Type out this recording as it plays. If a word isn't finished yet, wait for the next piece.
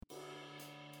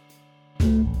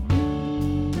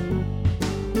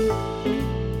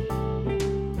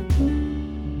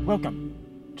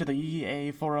Welcome to the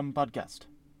EA Forum podcast.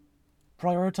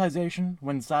 Prioritization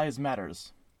When Size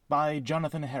Matters by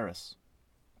Jonathan Harris.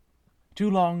 Too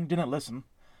long didn't listen.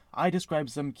 I described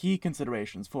some key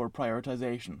considerations for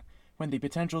prioritization when the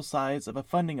potential size of a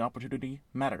funding opportunity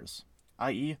matters,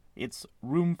 i.e., its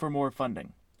room for more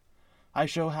funding. I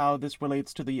show how this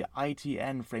relates to the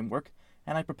ITN framework,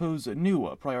 and I propose new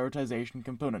prioritization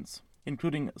components,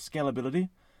 including scalability,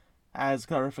 as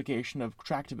clarification of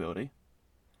tractability,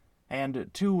 and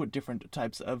two different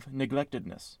types of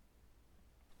neglectedness.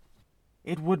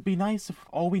 It would be nice if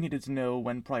all we needed to know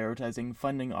when prioritizing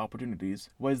funding opportunities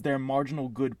was their marginal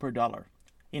good per dollar.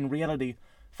 In reality,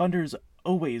 funders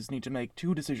always need to make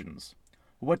two decisions: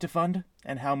 what to fund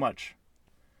and how much.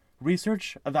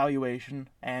 Research, evaluation,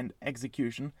 and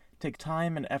execution take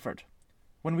time and effort.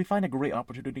 When we find a great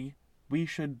opportunity, we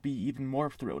should be even more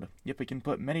thrilled if we can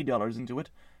put many dollars into it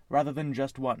rather than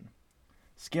just one.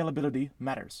 Scalability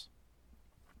matters.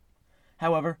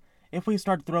 However, if we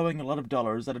start throwing a lot of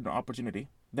dollars at an opportunity,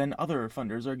 then other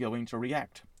funders are going to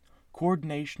react.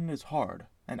 Coordination is hard,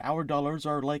 and our dollars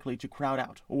are likely to crowd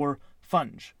out or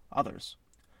funge others.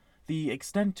 The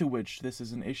extent to which this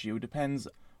is an issue depends,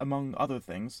 among other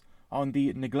things, on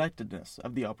the neglectedness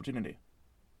of the opportunity.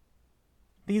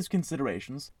 These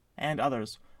considerations, and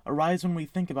others, arise when we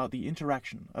think about the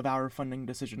interaction of our funding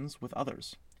decisions with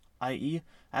others, i.e.,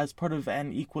 as part of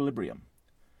an equilibrium.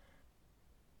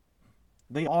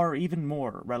 They are even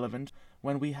more relevant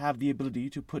when we have the ability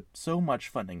to put so much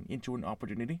funding into an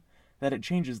opportunity that it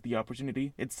changes the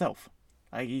opportunity itself,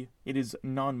 i.e., it is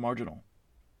non-marginal.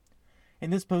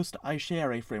 In this post, I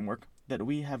share a framework that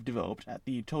we have developed at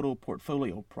the Total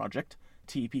Portfolio Project,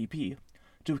 TPP,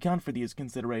 to account for these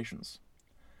considerations.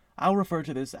 I'll refer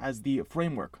to this as the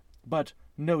framework, but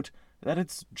note that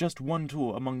it's just one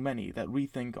tool among many that we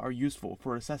think are useful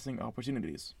for assessing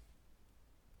opportunities.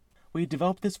 We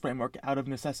developed this framework out of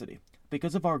necessity,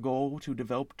 because of our goal to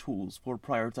develop tools for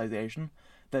prioritization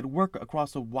that work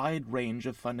across a wide range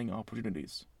of funding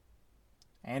opportunities,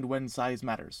 and when size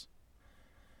matters.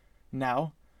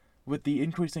 Now, with the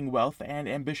increasing wealth and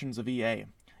ambitions of EA,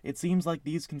 it seems like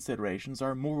these considerations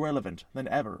are more relevant than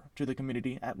ever to the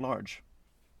community at large.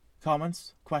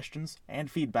 Comments, questions,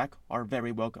 and feedback are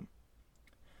very welcome.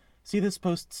 See this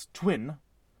post's twin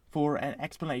for an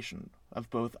explanation of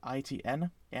both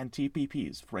ITN and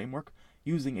TPP's framework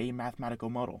using a mathematical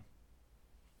model.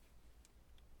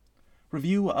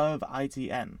 Review of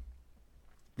ITN.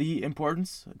 The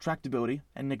Importance, Tractability,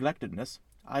 and Neglectedness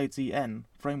ITN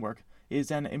framework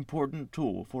is an important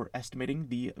tool for estimating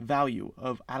the value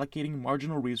of allocating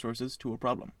marginal resources to a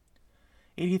problem.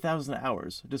 80,000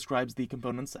 Hours describes the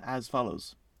components as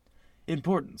follows.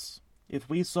 Importance. If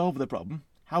we solve the problem,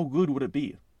 how good would it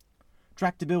be?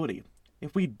 Tractability.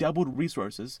 If we doubled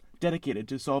resources dedicated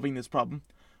to solving this problem,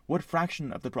 what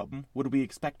fraction of the problem would we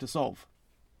expect to solve?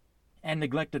 And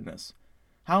neglectedness.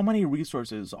 How many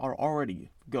resources are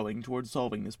already going towards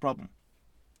solving this problem?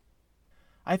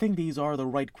 I think these are the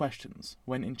right questions,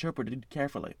 when interpreted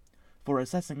carefully, for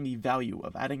assessing the value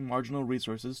of adding marginal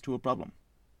resources to a problem.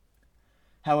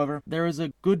 However, there is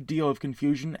a good deal of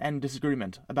confusion and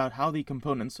disagreement about how the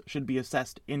components should be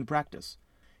assessed in practice,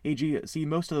 e.g. see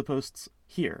most of the posts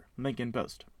here, link in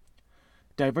post.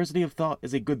 Diversity of thought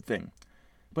is a good thing,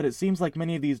 but it seems like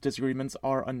many of these disagreements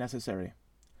are unnecessary.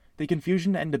 The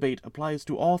confusion and debate applies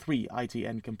to all three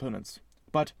ITN components,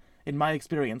 but, in my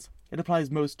experience, it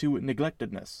applies most to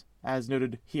neglectedness, as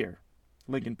noted here,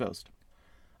 link in post.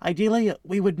 Ideally,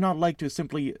 we would not like to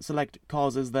simply select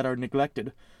causes that are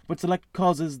neglected, but select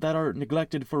causes that are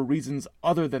neglected for reasons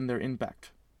other than their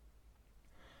impact.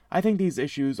 I think these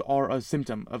issues are a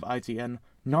symptom of ITN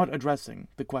not addressing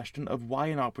the question of why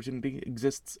an opportunity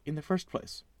exists in the first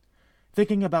place.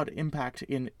 Thinking about impact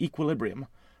in equilibrium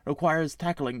requires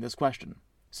tackling this question,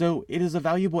 so it is a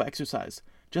valuable exercise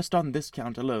just on this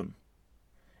count alone.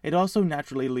 It also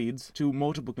naturally leads to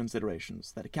multiple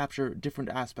considerations that capture different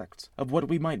aspects of what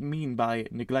we might mean by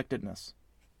neglectedness.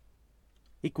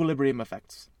 Equilibrium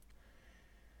effects.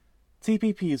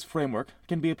 TPP's framework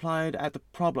can be applied at the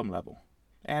problem level,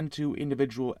 and to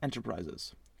individual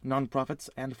enterprises, nonprofits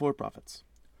and for-profits.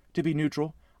 To be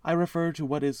neutral, I refer to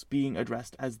what is being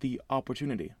addressed as the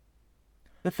opportunity.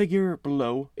 The figure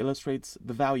below illustrates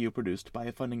the value produced by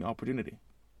a funding opportunity.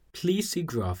 Please see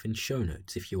graph in show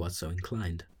notes if you are so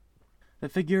inclined. The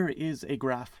figure is a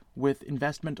graph with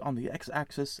investment on the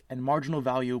x-axis and marginal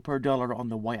value per dollar on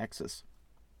the y-axis.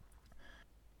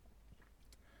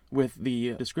 With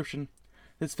the description,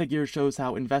 this figure shows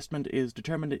how investment is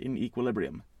determined in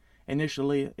equilibrium.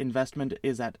 Initially, investment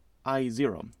is at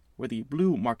I0, where the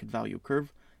blue market value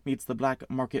curve meets the black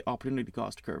market opportunity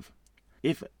cost curve.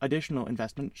 If additional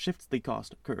investment shifts the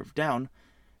cost curve down,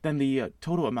 then the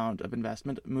total amount of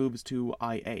investment moves to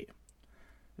IA.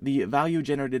 The value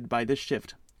generated by this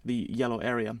shift, the yellow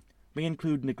area, may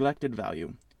include neglected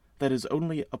value that is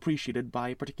only appreciated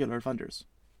by particular funders.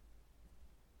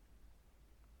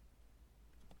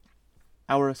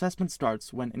 Our assessment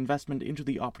starts when investment into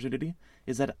the opportunity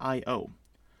is at IO.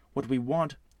 What we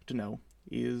want to know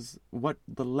is what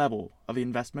the level of the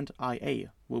investment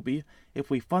IA will be if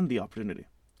we fund the opportunity,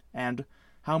 and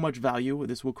how much value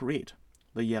this will create,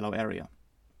 the yellow area.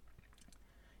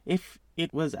 If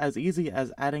it was as easy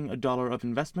as adding $1 of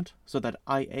investment so that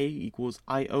IA equals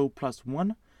IO plus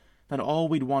 1, then all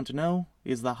we'd want to know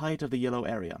is the height of the yellow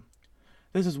area.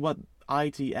 This is what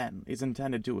ITN is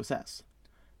intended to assess,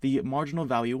 the marginal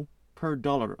value per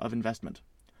dollar of investment.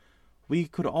 We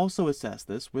could also assess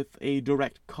this with a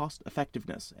direct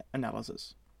cost-effectiveness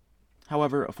analysis.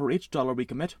 However, for each dollar we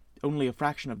commit, only a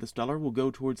fraction of this dollar will go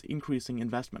towards increasing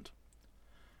investment.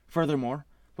 Furthermore,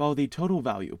 while the total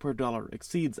value per dollar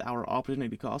exceeds our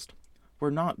opportunity cost, we're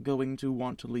not going to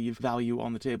want to leave value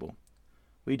on the table.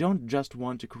 We don't just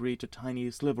want to create a tiny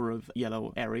sliver of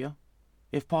yellow area.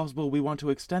 If possible, we want to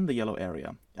extend the yellow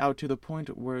area out to the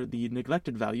point where the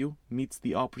neglected value meets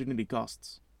the opportunity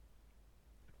costs.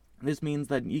 This means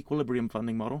that an equilibrium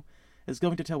funding model is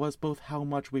going to tell us both how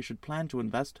much we should plan to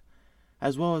invest,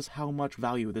 as well as how much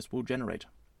value this will generate.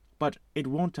 But it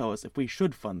won't tell us if we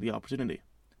should fund the opportunity.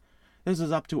 This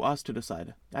is up to us to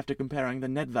decide after comparing the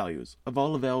net values of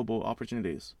all available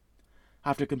opportunities.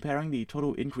 After comparing the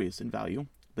total increase in value,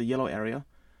 the yellow area,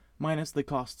 minus the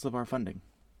costs of our funding.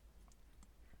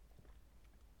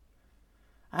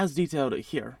 As detailed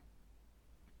here,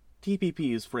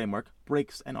 TPP's framework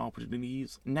breaks an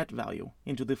opportunity's net value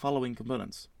into the following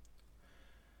components.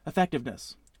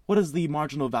 Effectiveness. What is the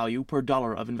marginal value per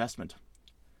dollar of investment?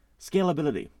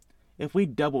 Scalability. If we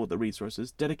double the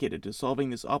resources dedicated to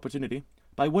solving this opportunity,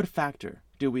 by what factor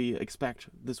do we expect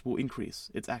this will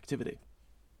increase its activity?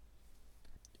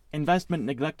 Investment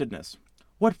neglectedness.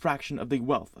 What fraction of the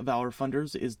wealth of our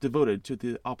funders is devoted to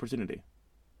the opportunity?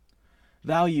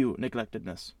 Value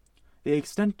neglectedness. The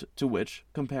extent to which,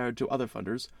 compared to other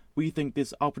funders, we think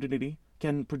this opportunity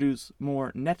can produce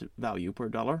more net value per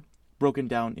dollar, broken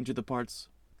down into the parts.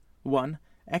 1.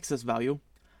 Excess value.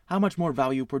 How much more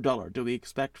value per dollar do we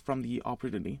expect from the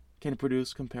opportunity can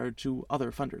produce compared to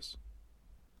other funders?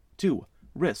 2.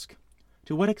 Risk.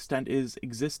 To what extent is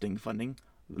existing funding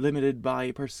limited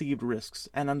by perceived risks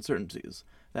and uncertainties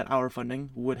that our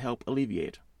funding would help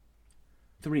alleviate?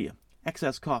 3.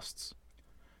 Excess costs.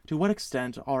 To what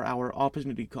extent are our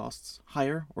opportunity costs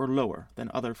higher or lower than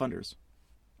other funders?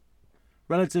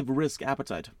 Relative risk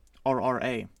appetite,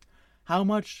 RRA. How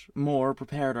much more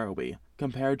prepared are we,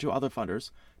 compared to other funders,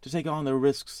 to take on the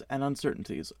risks and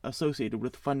uncertainties associated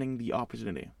with funding the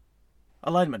opportunity?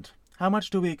 Alignment. How much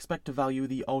do we expect to value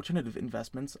the alternative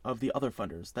investments of the other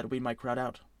funders that we might crowd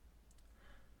out?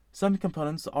 Some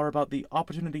components are about the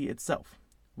opportunity itself,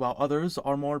 while others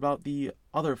are more about the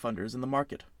other funders in the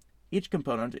market. Each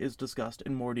component is discussed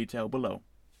in more detail below.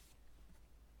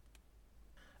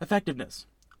 Effectiveness.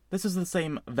 This is the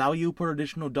same value per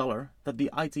additional dollar that the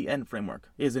ITN framework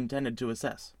is intended to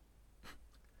assess.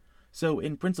 So,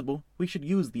 in principle, we should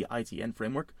use the ITN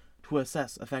framework to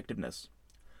assess effectiveness.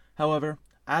 However,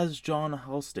 as John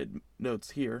Halstead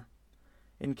notes here,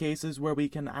 in cases where we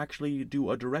can actually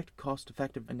do a direct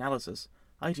cost-effective analysis,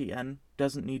 ITN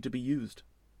doesn't need to be used.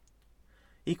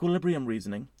 Equilibrium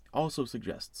reasoning also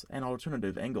suggests an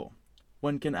alternative angle.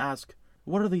 One can ask,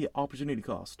 what are the opportunity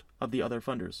cost of the other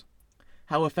funders?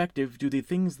 How effective do the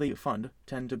things they fund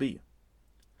tend to be?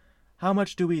 How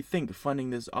much do we think funding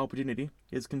this opportunity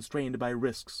is constrained by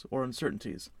risks or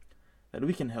uncertainties that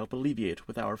we can help alleviate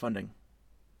with our funding?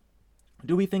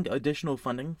 Do we think additional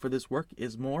funding for this work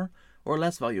is more or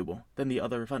less valuable than the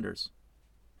other funders?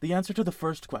 The answer to the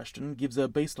first question gives a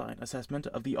baseline assessment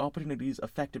of the opportunity's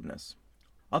effectiveness.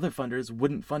 Other funders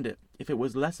wouldn't fund it if it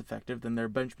was less effective than their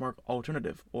benchmark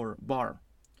alternative, or bar.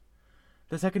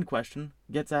 The second question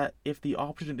gets at if the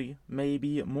opportunity may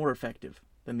be more effective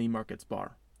than the market's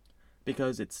bar,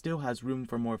 because it still has room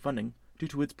for more funding due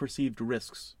to its perceived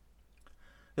risks.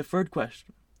 The third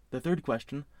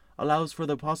question allows for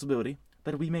the possibility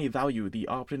that we may value the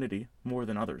opportunity more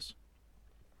than others.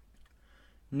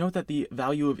 Note that the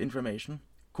value of information,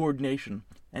 coordination,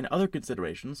 and other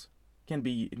considerations can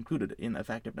be included in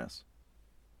effectiveness.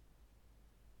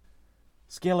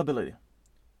 Scalability.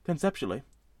 Conceptually,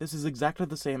 this is exactly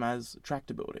the same as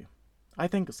tractability. I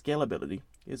think scalability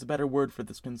is a better word for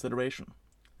this consideration.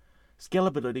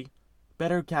 Scalability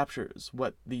better captures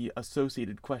what the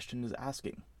associated question is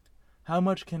asking. How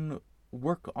much can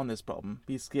work on this problem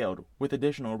be scaled with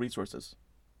additional resources?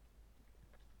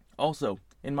 Also,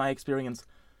 in my experience,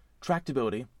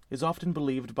 tractability is often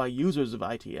believed by users of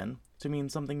ITN to mean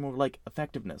something more like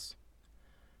effectiveness.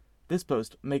 This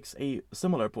post makes a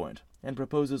similar point and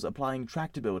proposes applying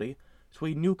tractability to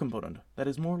a new component that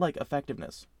is more like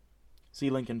effectiveness.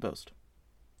 See link in post.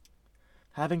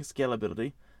 Having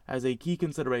scalability as a key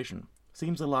consideration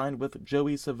seems aligned with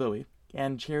Joey Savoy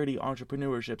and charity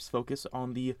entrepreneurship's focus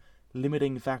on the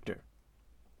limiting factor.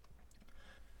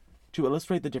 To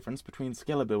illustrate the difference between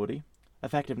scalability,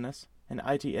 effectiveness, and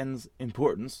ITN's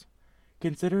importance,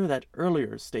 consider that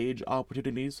earlier stage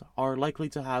opportunities are likely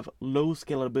to have low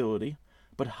scalability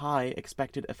but high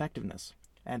expected effectiveness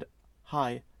and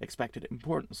high expected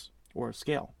importance, or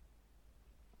scale.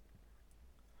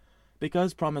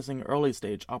 Because promising early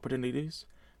stage opportunities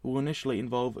will initially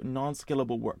involve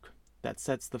non-scalable work that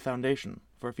sets the foundation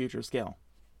for future scale.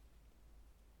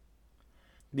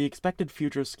 The expected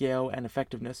future scale and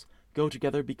effectiveness go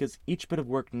together because each bit of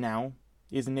work now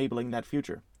is enabling that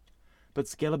future. But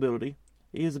scalability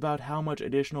is about how much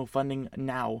additional funding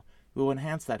now will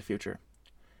enhance that future.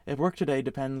 If work today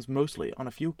depends mostly on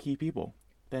a few key people,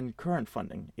 then current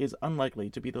funding is unlikely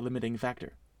to be the limiting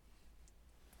factor.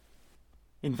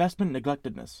 Investment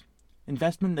neglectedness.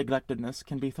 Investment neglectedness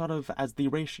can be thought of as the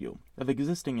ratio of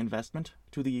existing investment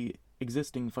to the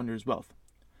existing funder's wealth.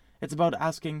 It's about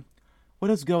asking,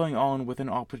 what is going on with an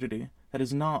opportunity that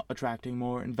is not attracting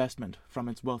more investment from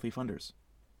its wealthy funders?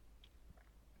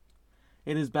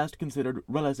 It is best considered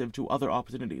relative to other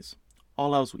opportunities.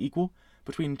 All else equal,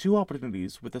 between two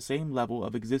opportunities with the same level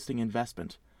of existing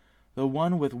investment, the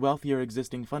one with wealthier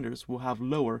existing funders will have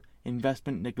lower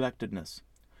investment neglectedness,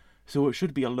 so it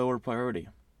should be a lower priority.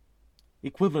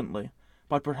 Equivalently,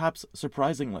 but perhaps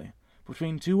surprisingly,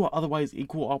 between two otherwise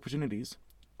equal opportunities,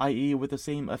 i.e. with the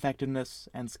same effectiveness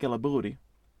and scalability,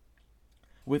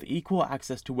 with equal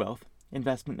access to wealth,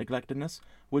 investment neglectedness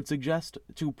would suggest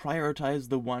to prioritize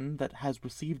the one that has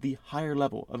received the higher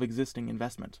level of existing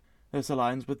investment. This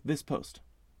aligns with this post.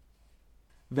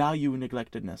 Value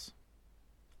neglectedness.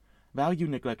 Value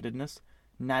neglectedness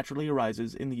naturally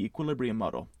arises in the equilibrium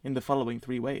model in the following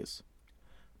three ways.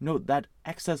 Note that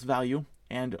excess value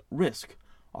and risk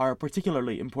are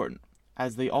particularly important,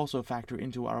 as they also factor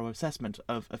into our assessment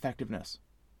of effectiveness.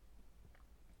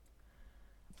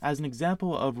 As an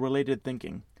example of related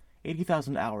thinking,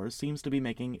 80,000 Hours seems to be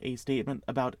making a statement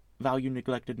about value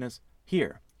neglectedness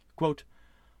here. Quote,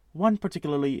 one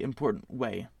particularly important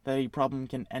way that a problem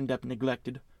can end up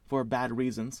neglected for bad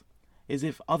reasons is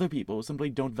if other people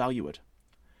simply don't value it.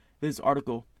 This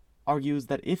article argues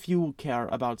that if you care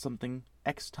about something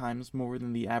X times more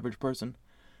than the average person,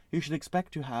 you should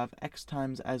expect to have X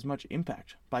times as much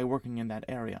impact by working in that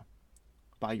area,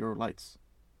 by your lights.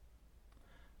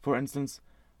 For instance,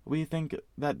 we think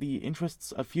that the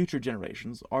interests of future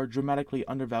generations are dramatically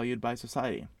undervalued by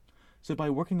society, so by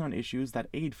working on issues that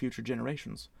aid future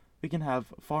generations, we can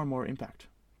have far more impact.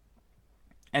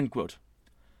 End quote.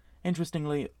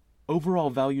 Interestingly, overall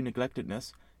value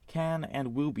neglectedness can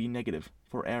and will be negative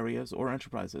for areas or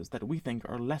enterprises that we think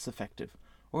are less effective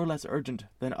or less urgent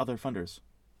than other funders.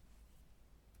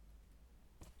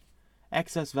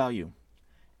 Excess value.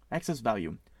 Excess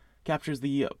value captures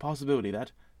the possibility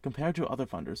that, compared to other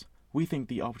funders, we think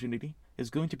the opportunity is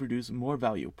going to produce more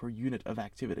value per unit of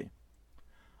activity.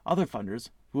 Other funders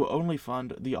will only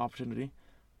fund the opportunity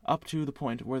up to the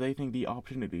point where they think the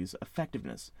opportunity's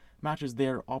effectiveness matches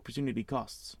their opportunity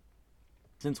costs.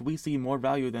 Since we see more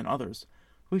value than others,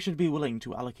 we should be willing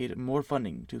to allocate more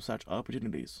funding to such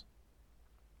opportunities.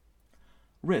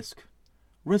 Risk.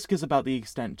 Risk is about the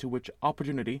extent to which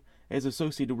opportunity is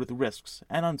associated with risks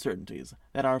and uncertainties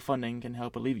that our funding can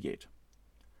help alleviate.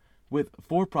 With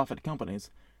for-profit companies,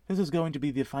 this is going to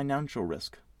be the financial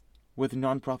risk. With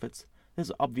nonprofits,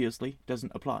 this obviously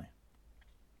doesn't apply.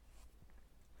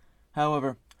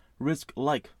 However,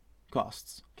 risk-like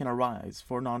costs can arise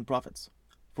for nonprofits.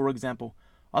 For example,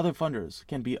 other funders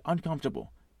can be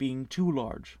uncomfortable being too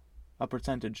large a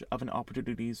percentage of an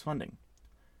opportunity's funding.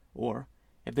 Or,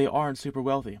 if they aren't super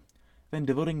wealthy, then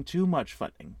devoting too much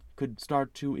funding could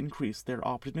start to increase their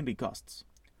opportunity costs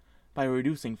by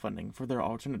reducing funding for their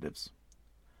alternatives.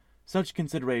 Such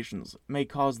considerations may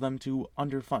cause them to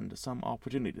underfund some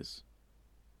opportunities.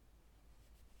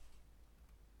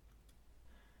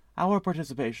 Our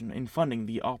participation in funding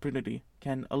the opportunity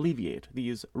can alleviate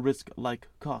these risk-like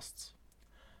costs.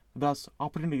 Thus,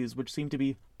 opportunities which seem to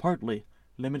be partly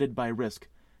limited by risk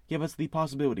give us the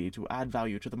possibility to add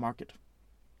value to the market.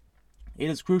 It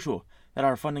is crucial that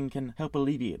our funding can help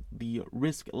alleviate the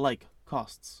risk-like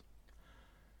costs.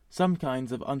 Some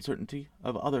kinds of uncertainty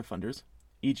of other funders,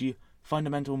 e.g.,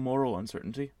 fundamental moral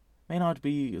uncertainty, may not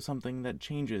be something that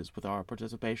changes with our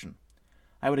participation.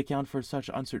 I would account for such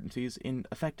uncertainties in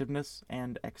effectiveness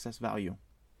and excess value.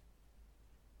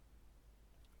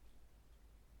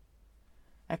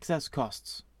 Excess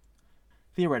costs.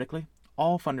 Theoretically,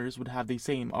 all funders would have the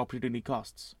same opportunity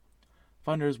costs.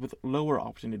 Funders with lower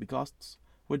opportunity costs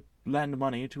would lend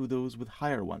money to those with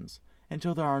higher ones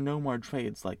until there are no more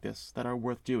trades like this that are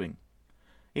worth doing.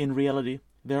 In reality,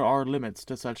 there are limits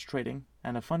to such trading,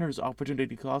 and a funder's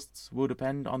opportunity costs will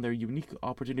depend on their unique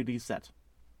opportunity set.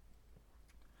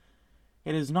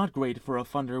 It is not great for a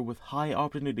funder with high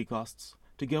opportunity costs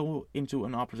to go into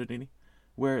an opportunity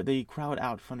where they crowd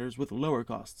out funders with lower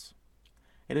costs.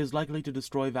 It is likely to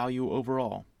destroy value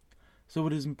overall, so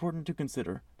it is important to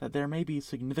consider that there may be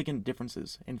significant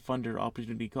differences in funder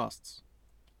opportunity costs.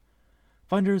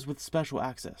 Funders with special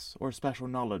access or special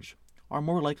knowledge are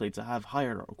more likely to have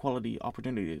higher quality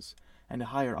opportunities and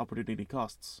higher opportunity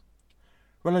costs.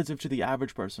 Relative to the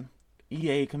average person,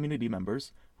 EA community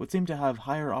members would seem to have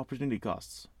higher opportunity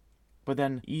costs, but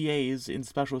then EAs in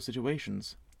special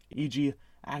situations, e.g.,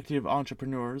 active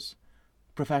entrepreneurs,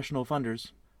 professional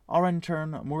funders, are in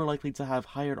turn more likely to have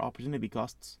higher opportunity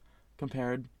costs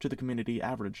compared to the community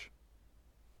average.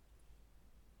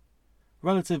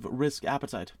 Relative risk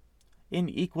appetite. In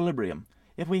equilibrium,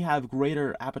 if we have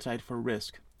greater appetite for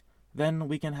risk, then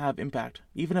we can have impact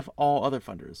even if all other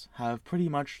funders have pretty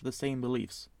much the same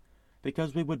beliefs,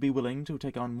 because we would be willing to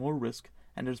take on more risk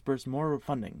and disperse more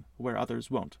funding where others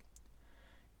won't.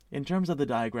 In terms of the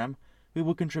diagram, we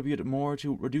will contribute more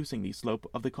to reducing the slope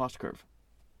of the cost curve.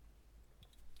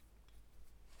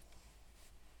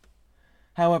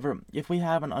 However, if we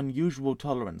have an unusual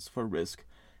tolerance for risk,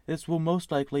 this will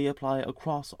most likely apply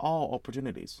across all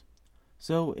opportunities.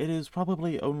 So it is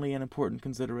probably only an important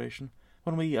consideration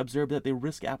when we observe that the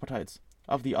risk appetites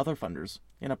of the other funders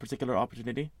in a particular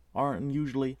opportunity are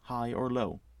unusually high or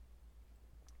low.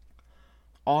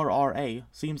 RRA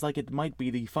seems like it might be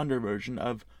the funder version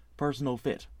of personal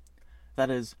fit. That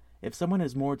is, if someone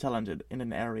is more talented in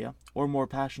an area or more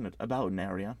passionate about an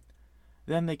area,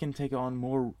 then they can take on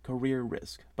more career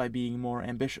risk by being more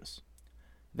ambitious.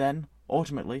 Then,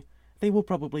 ultimately, they will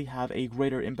probably have a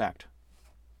greater impact.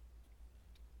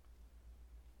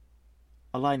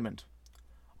 Alignment.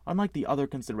 Unlike the other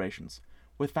considerations,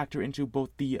 which factor into both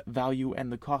the value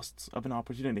and the costs of an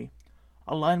opportunity,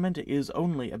 alignment is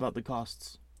only about the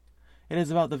costs. It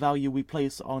is about the value we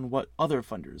place on what other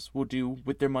funders will do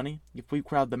with their money if we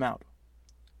crowd them out.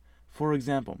 For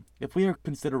example, if we are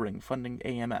considering funding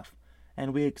AMF,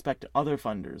 and we expect other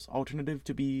funders' alternative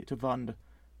to be to fund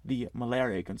the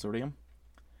Malaria Consortium,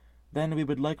 then we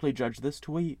would likely judge this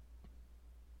to a...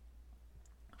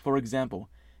 For example,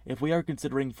 if we are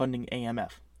considering funding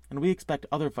AMF, and we expect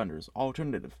other funders'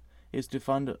 alternative is to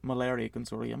fund Malaria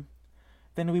Consortium,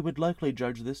 then we would likely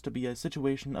judge this to be a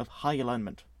situation of high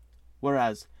alignment.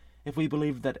 Whereas, if we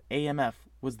believed that AMF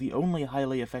was the only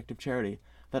highly effective charity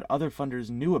that other funders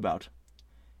knew about,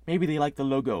 maybe they liked the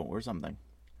logo or something,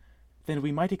 then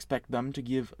we might expect them to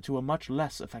give to a much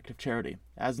less effective charity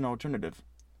as an alternative,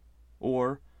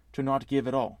 or to not give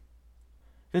at all.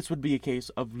 This would be a case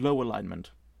of low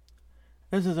alignment.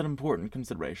 This is an important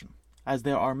consideration, as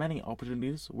there are many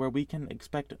opportunities where we can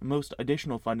expect most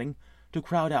additional funding to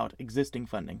crowd out existing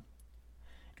funding.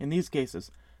 In these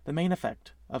cases, the main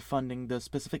effect of funding the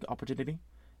specific opportunity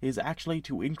is actually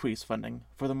to increase funding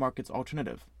for the market's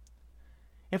alternative.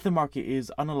 If the market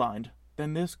is unaligned,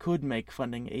 then this could make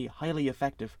funding a highly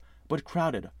effective but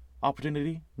crowded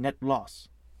opportunity net loss.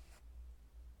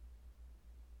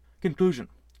 Conclusion.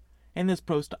 In this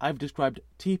post, I've described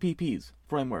TPP's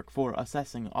framework for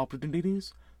assessing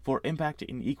opportunities for impact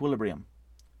in equilibrium.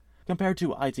 Compared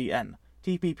to ITN,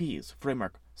 TPP's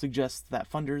framework suggests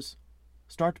that funders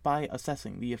start by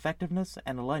assessing the effectiveness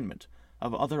and alignment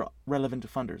of other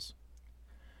relevant funders.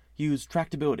 Use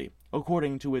tractability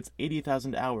according to its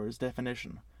 80,000 hours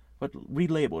definition, but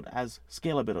relabeled as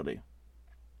scalability.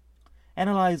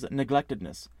 Analyze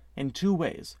neglectedness in two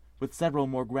ways with several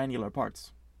more granular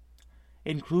parts.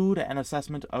 Include an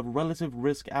assessment of relative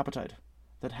risk appetite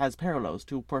that has parallels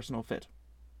to personal fit.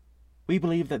 We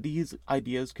believe that these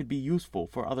ideas could be useful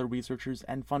for other researchers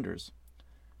and funders.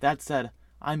 That said,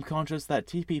 I'm conscious that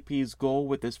TPP's goal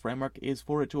with this framework is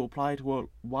for it to apply to a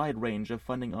wide range of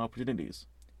funding opportunities.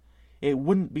 It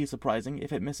wouldn't be surprising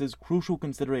if it misses crucial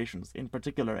considerations in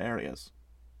particular areas.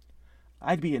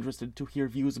 I'd be interested to hear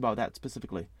views about that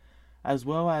specifically, as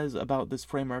well as about this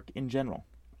framework in general.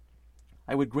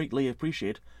 I would greatly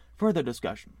appreciate further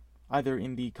discussion, either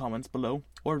in the comments below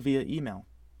or via email.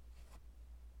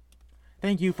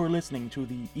 Thank you for listening to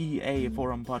the EA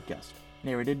Forum podcast,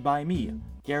 narrated by me,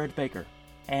 Garrett Baker,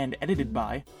 and edited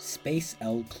by Space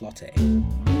L Clotte.